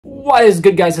What is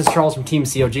good, guys? It's Charles from Team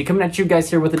COG coming at you guys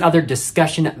here with another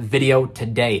discussion video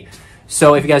today.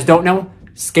 So if you guys don't know,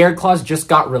 ScareClaws just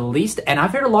got released, and I've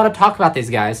heard a lot of talk about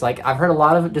these guys. Like, I've heard a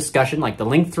lot of discussion, like the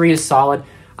Link 3 is solid.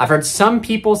 I've heard some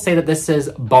people say that this is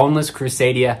boneless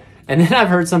Crusadia, and then I've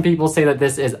heard some people say that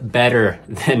this is better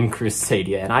than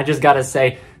Crusadia. And I just gotta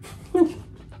say,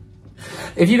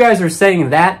 if you guys are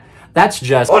saying that, that's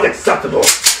just unacceptable.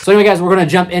 So anyway, guys, we're gonna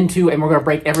jump into and we're gonna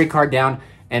break every card down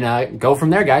and go from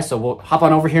there, guys. So we'll hop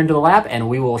on over here into the lab and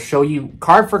we will show you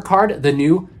card for card the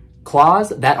new claws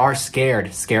that are scared.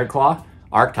 ScareClaw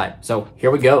archetype. So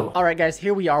here we go. All right, guys,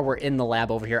 here we are. We're in the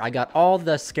lab over here. I got all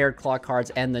the ScareClaw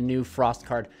cards and the new Frost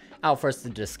card out for us to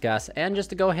discuss and just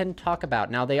to go ahead and talk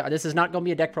about. Now, this is not going to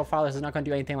be a deck profile. This is not going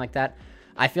to do anything like that.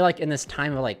 I feel like in this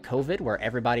time of like COVID, where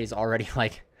everybody's already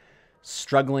like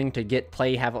struggling to get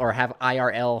have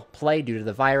IRL play due to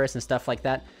the virus and stuff like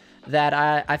that,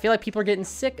 I feel like people are getting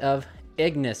sick of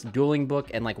Ignis, Dueling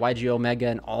Book, and like YuGIOh Mega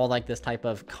and all like this type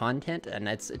of content. And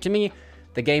it's, to me,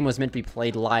 the game was meant to be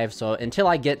played live. So until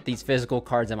I get these physical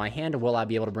cards in my hand, will I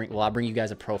bring you guys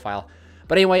a profile?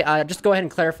 But anyway, just go ahead and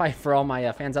clarify for all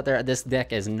my fans out there, this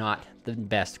deck is not the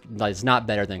best. It's not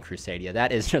better than Crusadia.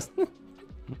 That is just,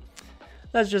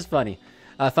 that's just funny.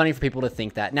 Funny for people to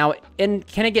think that. Now,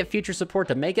 can it get future support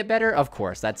to make it better? Of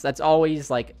course, that's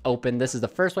always like open. This is the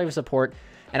first wave of support,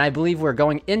 and I believe we're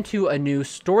going into a new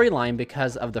storyline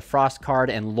because of the Frost card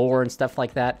and lore and stuff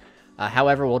like that.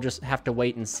 However, we'll just have to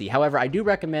wait and see. However, I do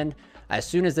recommend, as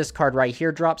soon as this card right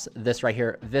here drops, this right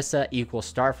here, Visa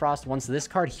equals Starfrost. Once this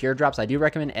card here drops, I do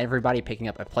recommend everybody picking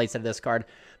up a playset of this card,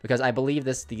 because I believe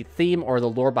the theme or the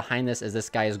lore behind this is this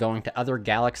guy is going to other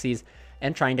galaxies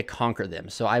and trying to conquer them.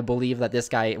 So I believe that this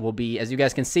guy will be, as you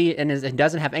guys can see, and it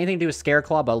doesn't have anything to do with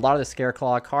ScareClaw, but a lot of the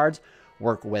ScareClaw cards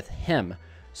work with him.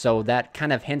 So that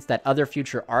kind of hints that other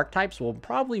future archetypes will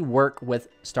probably work with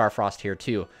Starfrost here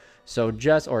too. So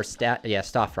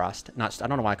Starfrost. I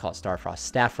don't know why I call it Starfrost.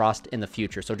 Staffrost in the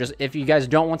future. So just, if you guys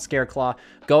don't want ScareClaw,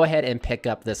 go ahead and pick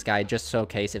up this guy just so in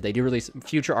case if they do release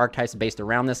future archetypes based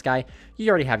around this guy, you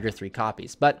already have your 3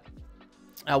 copies. But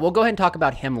we'll go ahead and talk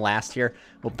about him last here.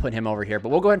 We'll put him over here. But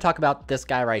we'll go ahead and talk about this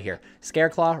guy right here.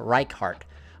 ScareClaw Reichhardt.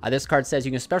 This card says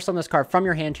you can special summon this card from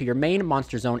your hand to your main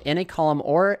monster zone in a column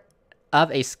or of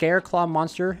a ScareClaw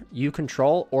monster you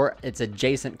control or its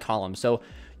adjacent column. So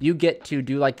you get to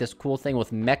do like this cool thing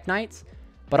with Mech Knights,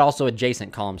 but also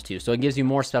adjacent columns too. So it gives you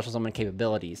more special summon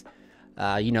capabilities.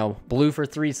 You know, blue for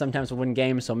 3 sometimes will win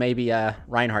games, so maybe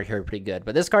Reinhardt here pretty good.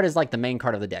 But this card is like the main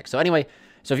card of the deck. So anyway,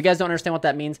 so if you guys don't understand what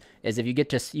that means, is if you get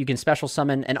to, you can special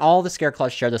summon, and all the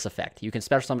ScareClaws share this effect. You can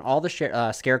special summon all the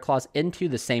ScareClaws into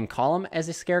the same column as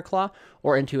a ScareClaw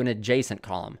or into an adjacent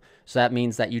column. So that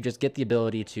means that you just get the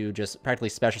ability to just practically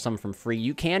special summon from free.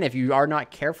 You can, if you are not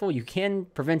careful, you can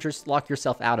lock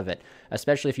yourself out of it,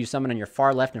 especially if you summon on your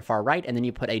far left and far right, and then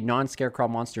you put a non-ScareClaw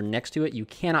monster next to it. You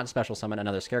cannot special summon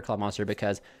another ScareClaw monster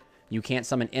because you can't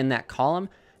summon in that column,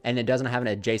 and it doesn't have an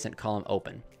adjacent column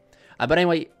open. But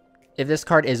anyway, if this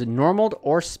card is normaled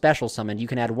or special summoned, you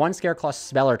can add 1 ScareClaw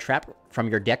spell or trap from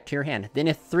your deck to your hand. Then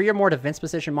if 3 or more defense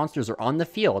position monsters are on the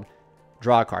field,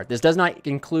 draw a card. This does not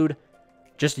include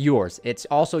just yours. It's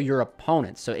also your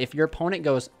opponent's. So if your opponent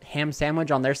goes ham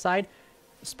sandwich on their side,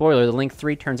 spoiler, the Link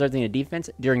 3 turns everything to defense.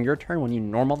 During your turn, when you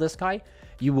normal this guy,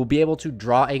 you will be able to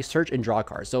draw a search and draw a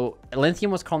card. So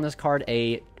Lithium was calling this card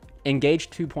a Engage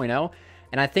 2.0,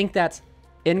 and I think that's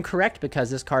incorrect because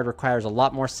this card requires a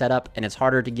lot more setup and it's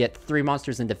harder to get 3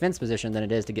 monsters in defense position than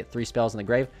it is to get 3 spells in the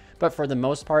grave. But for the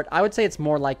most part, I would say it's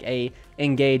more like a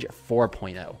Engage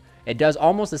 4.0. It does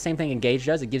almost the same thing Engage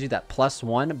does. It gives you that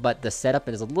 +1, but the setup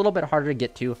is a little bit harder to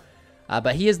get to.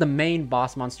 But he is the main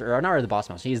boss monster, or not really the boss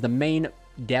monster. He's the main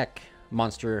deck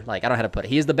monster. Like, I don't know how to put it.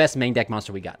 He is the best main deck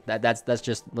monster we got. That's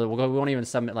just, we won't even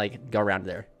go around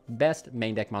there. Best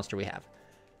main deck monster we have.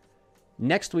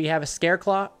 Next, we have a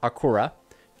ScareClaw Akura.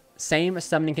 Same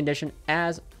summoning condition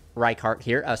as Reichhardt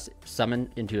here,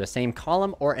 summon into a same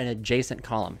column or an adjacent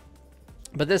column.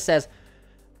 But this says,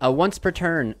 once per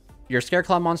turn, your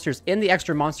ScareClaw monsters in the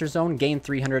extra monster zone gain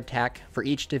 300 attack for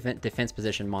each defense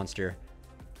position monster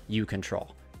you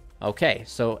control. Okay,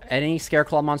 so any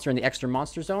ScareClaw monster in the extra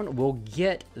monster zone will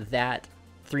get that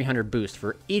 300 boost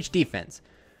for each defense.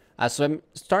 So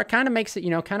it kind of makes it, you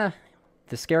know, kind of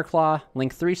the ScareClaw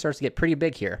Link 3 starts to get pretty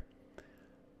big here.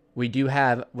 We do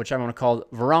have, which I want to call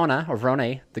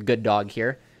Verone, the good dog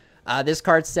here. This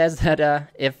card says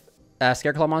that if a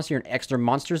ScareClaw monster in an extra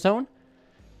monster zone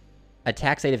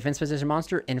attacks a defense position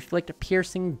monster, inflict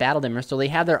piercing battle damage. So they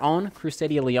have their own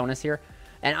Crusadia Leonis here.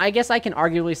 And I guess I can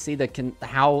arguably see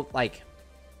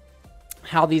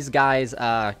how these guys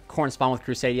correspond with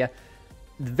Crusadia.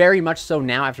 very much so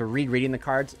now after rereading the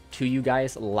cards to you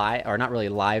guys live, or not really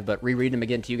live, but rereading them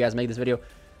again to you guys, make this video.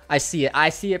 I see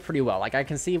it pretty well. Like, I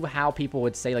can see how people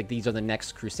would say, like, these are the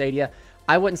next Crusadia.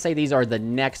 I wouldn't say these are the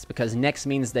next, because next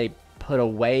means they put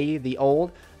away the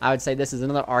old. I would say this is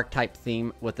another archetype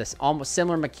theme with this almost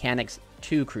similar mechanics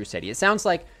to Crusadia. It sounds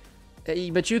like,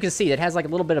 but you can see it has like a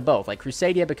little bit of both, like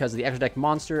Crusadia because of the extra deck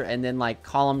monster, and then like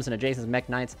columns and adjacent mech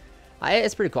knights.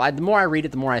 It's pretty cool. The more I read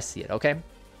it, the more I see it. Okay,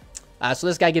 so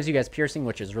this guy gives you guys piercing,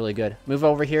 which is really good. Move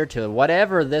over here to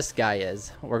whatever this guy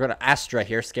is. We're going to Astra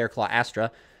here, ScareClaw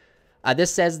Astra.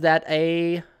 This says that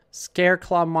a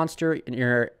ScareClaw monster in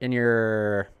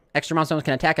your extra monster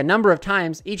can attack a number of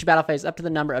times each battle phase up to the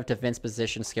number of defense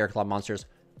position ScareClaw monsters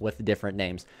with different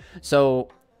names. So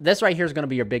this right here is going to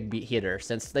be your big beat hitter.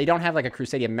 Since they don't have like a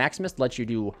Crusadia Maximus that lets you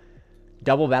do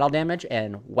double battle damage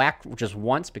and whack just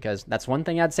once, because that's one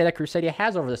thing I'd say that Crusadia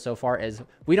has over this so far is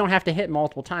we don't have to hit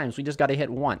multiple times. We just got to hit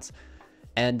once.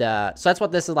 And so that's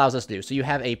what this allows us to do. So you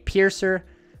have a Piercer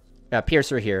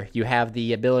here. You have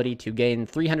the ability to gain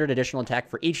 300 additional attack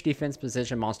for each defense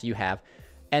position monster you have.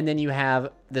 And then you have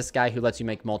this guy who lets you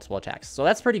make multiple attacks. So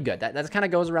that's pretty good. That kind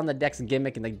of goes around the deck's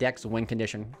gimmick and the deck's win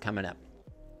condition coming up.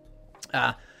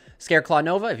 ScareClaw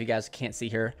Nova, if you guys can't see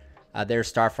here,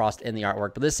 there's Starfrost in the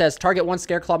artwork. But this says target one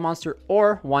ScareClaw monster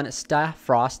or one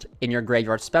Starfrost in your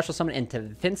graveyard. Special summon into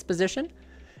defense position.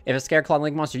 If a ScareClaw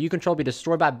Link monster you control be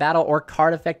destroyed by battle or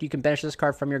card effect, you can banish this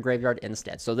card from your graveyard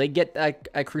instead. So they get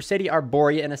a Crusadia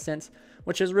Arborea in a sense,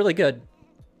 which is really good.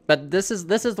 But this is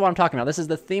what I'm talking about. This is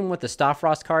the theme with the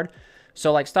Starfrost card.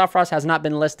 So like Starfrost has not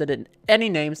been listed in any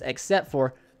names except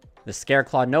for the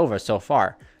ScareClaw Nova so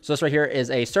far. So this right here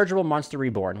is a Surgical Monster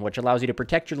Reborn, which allows you to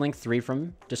protect your Link 3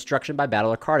 from destruction by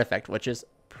battle or card effect, which is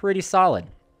pretty solid.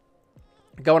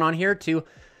 Going on here to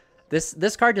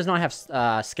this card does not have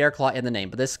ScareClaw in the name,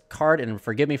 but this card, and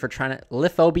forgive me for trying to,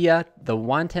 Lithophobia, the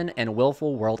Wanton and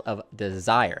Willful World of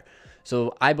Desire.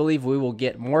 So I believe we will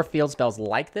get more field spells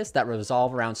like this that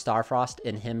revolve around Starfrost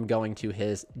and him going to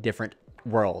his different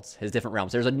worlds, his different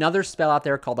realms. There's another spell out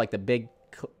there called like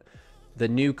the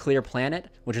Nuclear Planet,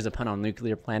 which is a pun on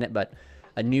Nuclear Planet, but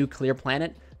a Nuclear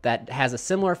Planet that has a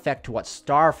similar effect to what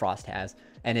Starfrost has.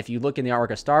 And if you look in the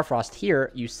artwork of Starfrost here,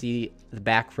 you see the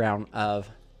background of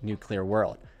Nuclear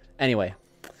World. Anyway,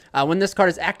 when this card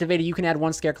is activated, you can add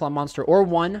one ScareClaw monster or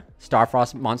one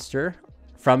Starfrost monster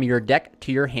from your deck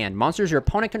to your hand. Monsters your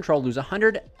opponent control lose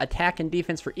 100 attack and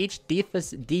defense for each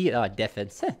defense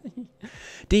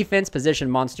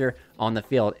position monster on the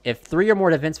field. If 3 or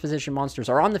more defense position monsters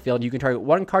are on the field, you can target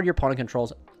one card your opponent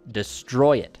controls,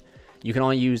 destroy it. You can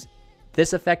only use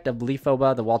this effect of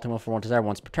Lithophobia, the Walton Willful World of Desire,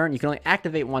 once per turn. You can only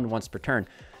activate one once per turn.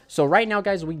 So right now,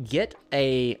 guys, we get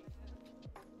a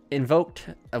invoked,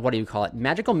 what do you call it?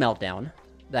 Magical Meltdown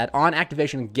that on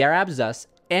activation grabs us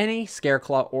any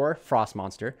ScareClaw or Frost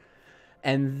monster.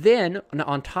 And then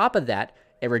on top of that,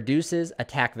 it reduces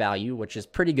attack value, which is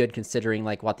pretty good considering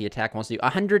like what the attack wants to do.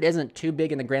 100 isn't too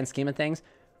big in the grand scheme of things,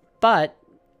 but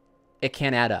it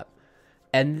can add up.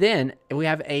 And then we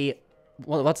have a,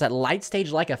 what's that, light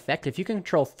stage-like effect. If you can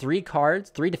control 3 cards,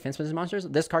 3 defense position monsters,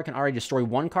 this card can already destroy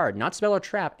 1 card, not spell or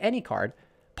trap, any card.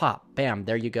 Pop, bam,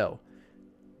 there you go.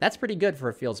 That's pretty good for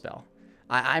a field spell.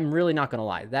 I'm really not going to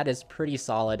lie. That is pretty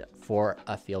solid for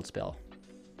a field spell.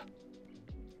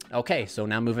 Okay, so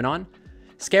now moving on.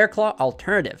 ScareClaw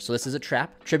Alternative. So this is a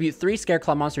trap. Tribute 3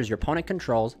 ScareClaw monsters your opponent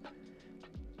controls.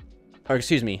 Or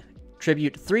excuse me.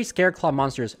 Tribute 3 ScareClaw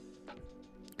monsters.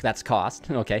 That's cost.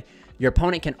 Okay. Your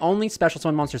opponent can only special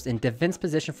summon monsters in defense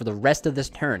position for the rest of this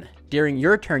turn. During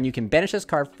your turn, you can banish this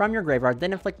card from your graveyard,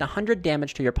 then inflict 100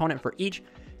 damage to your opponent for each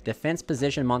defense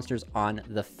position monsters on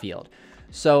the field.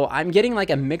 So I'm getting like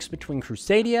a mix between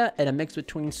Crusadia and a mix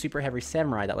between Super Heavy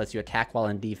Samurai that lets you attack while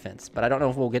in defense. But I don't know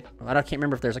if we'll get, I can't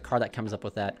remember if there's a card that comes up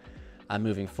with that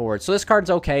moving forward. So this card's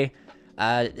okay.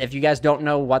 If you guys don't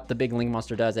know what the big Link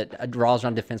monster does, it draws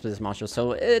on defense with this monster.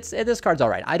 So this card's all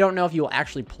right. I don't know if you'll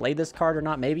actually play this card or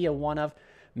not. Maybe a 1 of,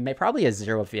 probably a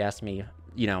 0 if you ask me.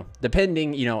 You know,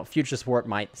 depending, you know, future support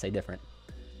might say different.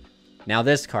 Now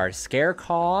this card,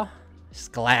 ScareClaw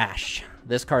Splash.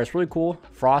 This card is really cool.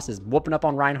 Frost is whooping up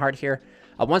on Reinhardt here.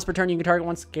 Once per turn, you can target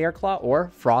one ScareClaw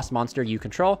or Frost monster you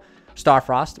control.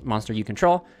 Starfrost monster you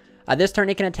control. This turn,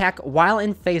 it can attack while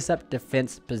in face-up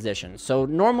defense position. So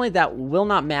normally that will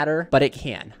not matter, but it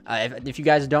can. If you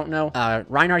guys don't know,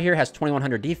 Reinhardt here has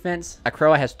 2100 defense.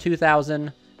 Akroa has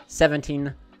 2000,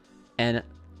 17, and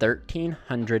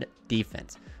 1300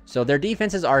 defense. So their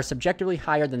defenses are subjectively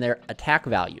higher than their attack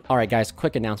value. All right, guys,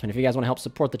 quick announcement. If you guys want to help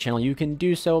support the channel, you can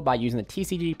do so by using the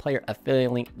TCG Player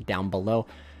affiliate link down below.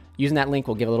 Using that link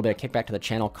will give a little bit of kickback to the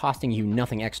channel, costing you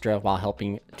nothing extra while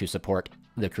helping to support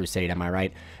the Crusade, am I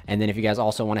right? And then if you guys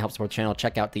also want to help support the channel,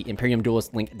 check out the Imperium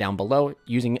Duelist link down below.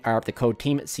 Using the code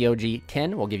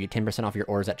TEAMCOG10 will give you 10% off your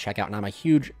orders at checkout, and I'm a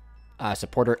huge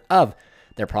supporter of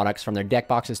their products, from their deck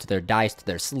boxes to their dice to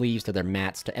their sleeves to their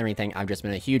mats to everything. I've just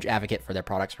been a huge advocate for their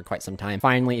products for quite some time.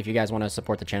 Finally, if you guys want to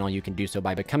support the channel, you can do so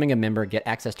by becoming a member, get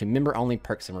access to member-only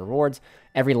perks and rewards.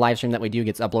 Every live stream that we do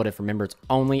gets uploaded for members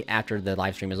only after the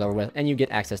live stream is over with, and you get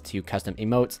access to custom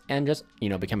emotes and just, you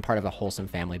know, become part of a wholesome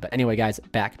family. But anyway, guys,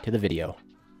 back to the video.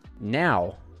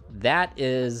 Now, that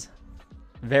is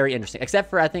very interesting, except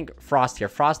for, I think, Frost here.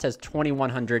 Frost has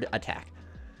 2100 attack.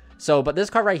 So, but this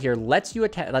card right here lets you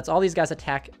attack, lets all these guys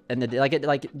attack, and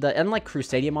unlike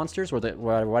Crusadia monsters,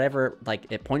 where whatever like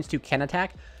it points to can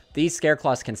attack, these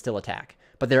ScareClaws can still attack,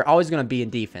 but they're always going to be in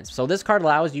defense. So this card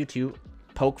allows you to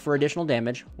poke for additional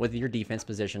damage with your defense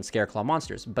position ScareClaw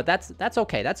monsters, but that's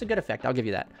okay. That's a good effect. I'll give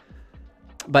you that.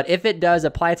 But if it does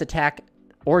apply its attack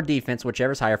or defense,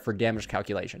 whichever is higher, for damage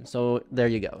calculation. So there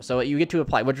you go. So you get to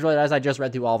apply, which really, as I just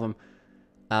read through all of them.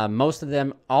 Most of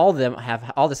them, all of them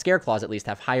have, all the ScareClaws at least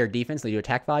have higher defense than you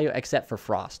attack value, except for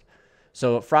Frost.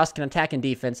 So Frost can attack in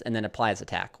defense and then apply its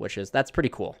attack, that's pretty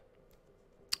cool.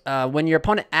 When your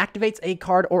opponent activates a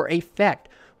card or effect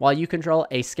while you control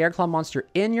a ScareClaw monster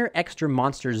in your extra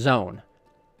monster zone,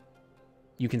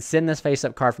 you can send this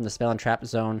face-up card from the spell and trap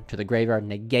zone to the graveyard,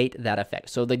 negate that effect.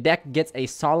 So the deck gets a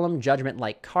Solemn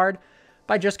Judgment-like card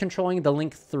by just controlling the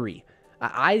Link 3.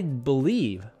 I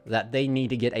believe that they need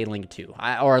to get a Link 2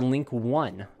 or a Link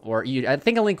 1. I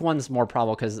think a Link 1 is more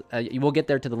probable, because we'll get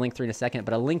there to the Link 3 in a second,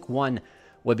 but a Link 1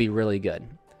 would be really good.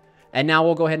 And now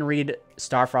we'll go ahead and read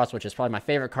Starfrost, which is probably my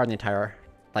favorite card in the entire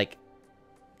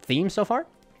theme so far.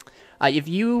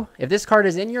 If this card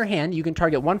is in your hand, you can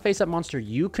target one face-up monster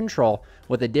you control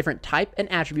with a different type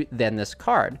and attribute than this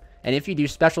card. And if you do,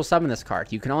 special summon this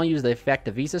card. You can only use the effect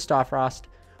of Visa Starfrost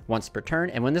once per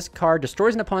turn, and when this card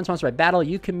destroys an opponent's monster by battle,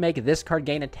 you can make this card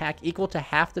gain attack equal to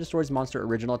half the destroyed monster's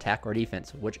original attack or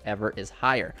defense, whichever is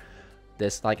higher.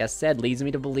 This, like I said, leads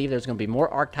me to believe there's going to be more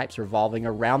archetypes revolving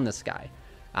around this guy.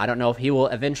 I don't know if he will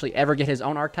eventually ever get his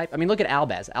own archetype. I mean, look at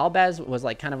Albaz. Albaz was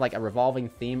kind of like a revolving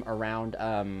theme around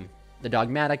the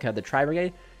Dogmatica, the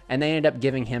Tri-Brigade, and they ended up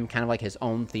giving him kind of like his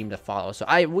own theme to follow. So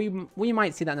we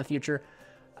might see that in the future.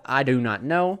 I do not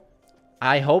know.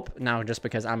 I hope, now just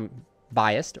because I'm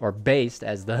biased, or based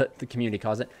as the community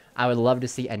calls it, I would love to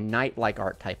see a knight-like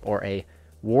archetype, or a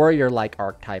warrior-like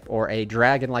archetype, or a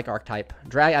dragon-like archetype.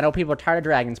 I know people are tired of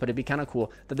dragons, but it'd be kind of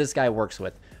cool that this guy works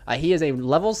with. He is a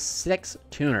level 6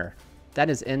 tuner. That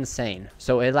is insane.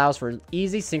 So it allows for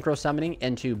easy synchro summoning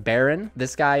into Baron.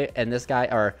 This guy and this guy,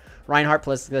 or Reinhardt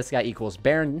plus this guy equals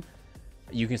Baron.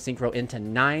 You can synchro into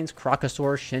 9s,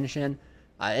 Crocosaur, Shinshin.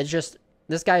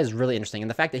 This guy is really interesting, and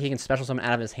the fact that he can special summon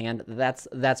out of his hand, that's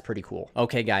pretty cool.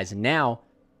 Okay, guys, now,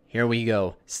 here we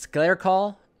go.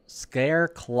 ScareClaw,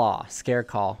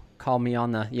 call me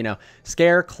on the,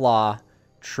 ScareClaw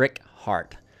Trick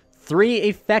Heart. 3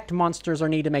 effect monsters are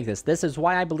needed to make this. This is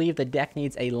why I believe the deck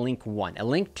needs a Link 1. A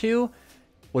Link 2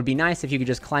 would be nice if you could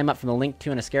just climb up from the Link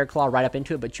 2 and a ScareClaw right up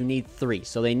into it, but you need 3.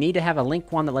 So they need to have a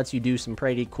Link 1 that lets you do some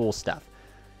pretty cool stuff.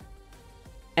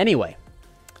 Anyway,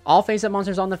 all face-up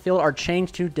monsters on the field are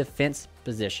changed to defense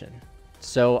position,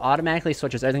 so automatically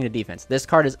switches everything to defense. This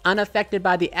card is unaffected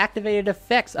by the activated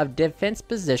effects of defense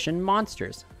position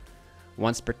monsters.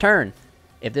 Once per turn,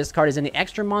 if this card is in the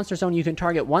extra monster zone, you can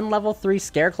target one level 3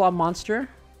 ScareClaw monster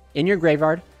in your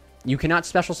graveyard. You cannot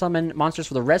special summon monsters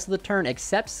for the rest of the turn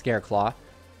except ScareClaw.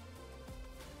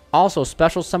 Also,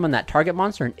 special summon that target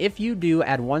monster, and if you do,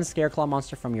 add one ScareClaw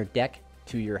monster from your deck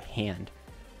to your hand.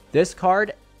 This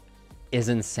card is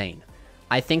insane.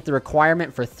 I think the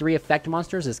requirement for 3 effect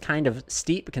monsters is kind of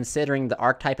steep considering the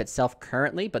archetype itself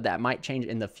currently, but that might change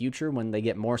in the future when they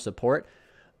get more support.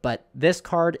 But this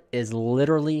card is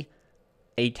literally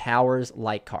a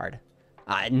Towers-like card.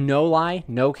 No lie,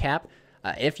 no cap.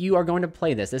 If you are going to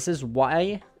play this is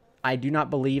why I do not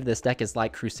believe this deck is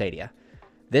like Crusadia.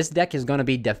 This deck is going to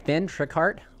be defend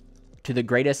Trickheart to the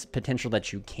greatest potential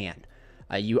that you can.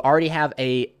 You already have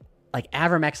a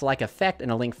Avermax-like effect in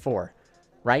a Link 4.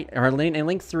 Right? Or in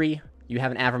Link 3, you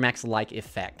have an Avermax-like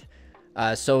effect.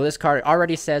 So this card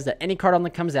already says that any card on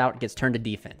that comes out gets turned to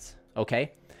defense.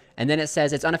 Okay? And then it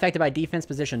says it's unaffected by defense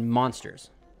position monsters.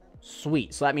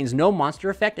 Sweet. So that means no monster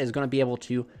effect is going to be able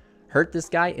to hurt this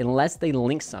guy unless they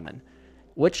Link Summon.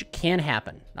 Which can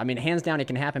happen. I mean, hands down, it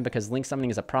can happen because Link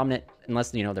Summoning is a prominent,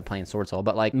 unless, they're playing Sword Soul.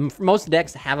 But, most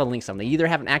decks have a Link Summon. They either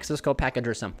have an Access Code package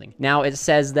or something. Now, it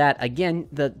says that, again,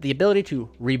 the ability to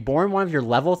reborn one of your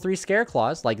level 3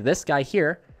 ScareClaws, like this guy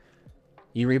here,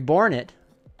 You reborn it.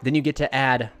 Then you get to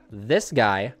add this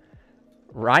guy,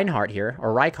 Reinhardt here,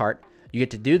 or Reichardt. You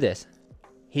get to do this.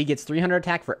 He gets 300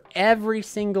 attack for every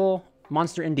single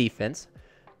monster in defense.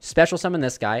 Special summon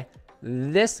this guy.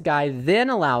 This guy then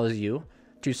allows you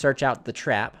to search out the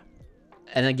trap.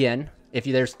 And again, if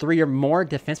there's 3 or more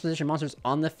defense position monsters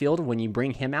on the field when you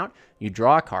bring him out, you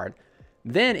draw a card.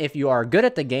 Then if you are good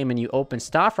at the game and you open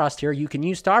Starfrost here, you can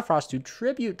use Starfrost to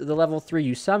tribute the level 3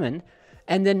 you summon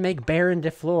and then make Baron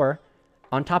de Fleur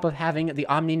on top of having the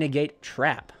Omni Negate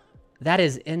trap. That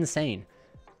is insane.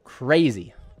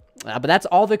 Crazy. But that's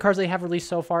all the cards they have released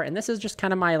so far, and this is just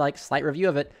kind of my like slight review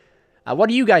of it. What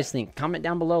do you guys think? Comment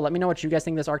down below. Let me know what you guys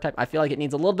think of this archetype. I feel like it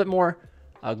needs a little bit more.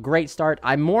 A great start.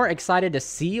 I'm more excited to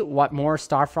see what more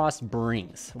Starfrost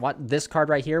brings. What this card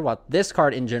right here, what this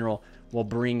card in general will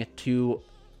bring to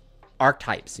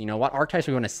archetypes. You know, what archetypes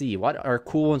are we going to see? What are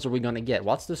cool ones are we going to get?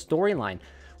 What's the storyline?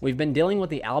 We've been dealing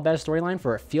with the Albaz storyline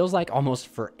for it feels like almost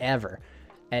forever.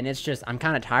 And it's just, I'm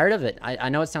kind of tired of it. I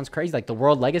know it sounds crazy. Like the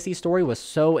World Legacy story was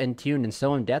so in tune and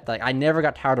so in depth. Like I never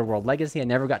got tired of World Legacy. I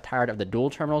never got tired of the Dual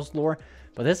Terminals lore.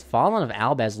 But this Fallen of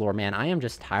Albaz lore, man, I am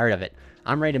just tired of it.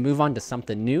 I'm ready to move on to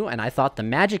something new. And I thought the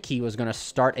Magic Key was going to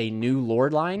start a new lore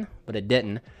line, but it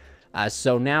didn't.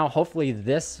 So now hopefully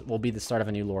this will be the start of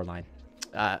a new lore line.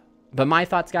 But my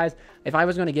thoughts, guys, if I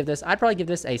was going to give this, I'd probably give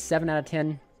this a 7 out of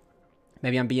 10.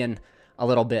 Maybe I'm being a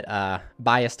little bit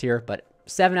biased here, but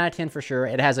 7 out of 10 for sure.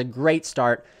 It has a great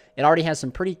start. It already has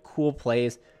some pretty cool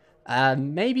plays.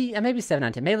 Maybe 7 out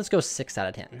of 10. Maybe let's go 6 out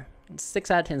of 10.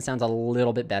 6 out of 10 sounds a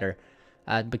little bit better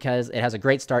because it has a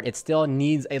great start. It still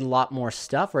needs a lot more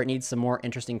stuff, or it needs some more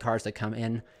interesting cards to come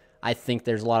in. I think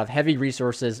there's a lot of heavy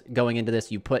resources going into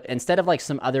this. You put, instead of like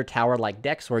some other tower-like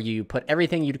decks where you put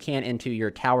everything you can into your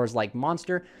towers-like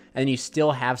monster, and you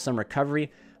still have some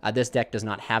recovery, this deck does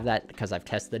not have that because I've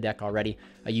tested the deck already.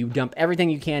 You dump everything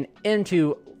you can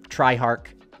into Triheart,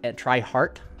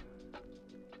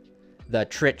 the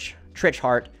Trich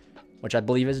Heart, which I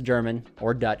believe is German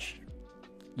or Dutch.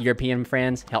 European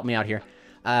friends, help me out here.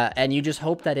 And you just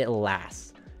hope that it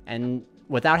lasts. And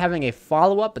without having a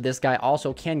follow-up, but this guy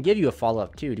also can give you a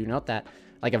follow-up too. Do note that.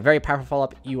 Like a very powerful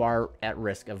follow-up, you are at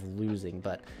risk of losing.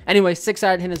 But anyway, 6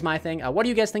 out of 10 is my thing. What do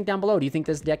you guys think down below? Do you think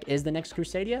this deck is the next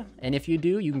Crusadia? And if you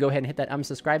do, you can go ahead and hit that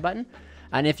unsubscribe button.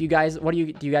 And if you guys, do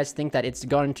you guys think that it's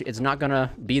not gonna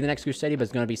be the next Crusadia, but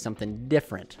it's gonna be something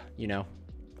different? You know,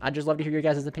 I'd just love to hear your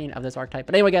guys' opinion of this archetype.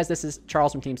 But anyway, guys, this is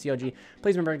Charles from Team COG.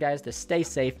 Please remember, guys, to stay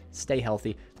safe, stay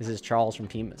healthy. This is Charles from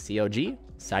Team COG,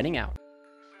 signing out.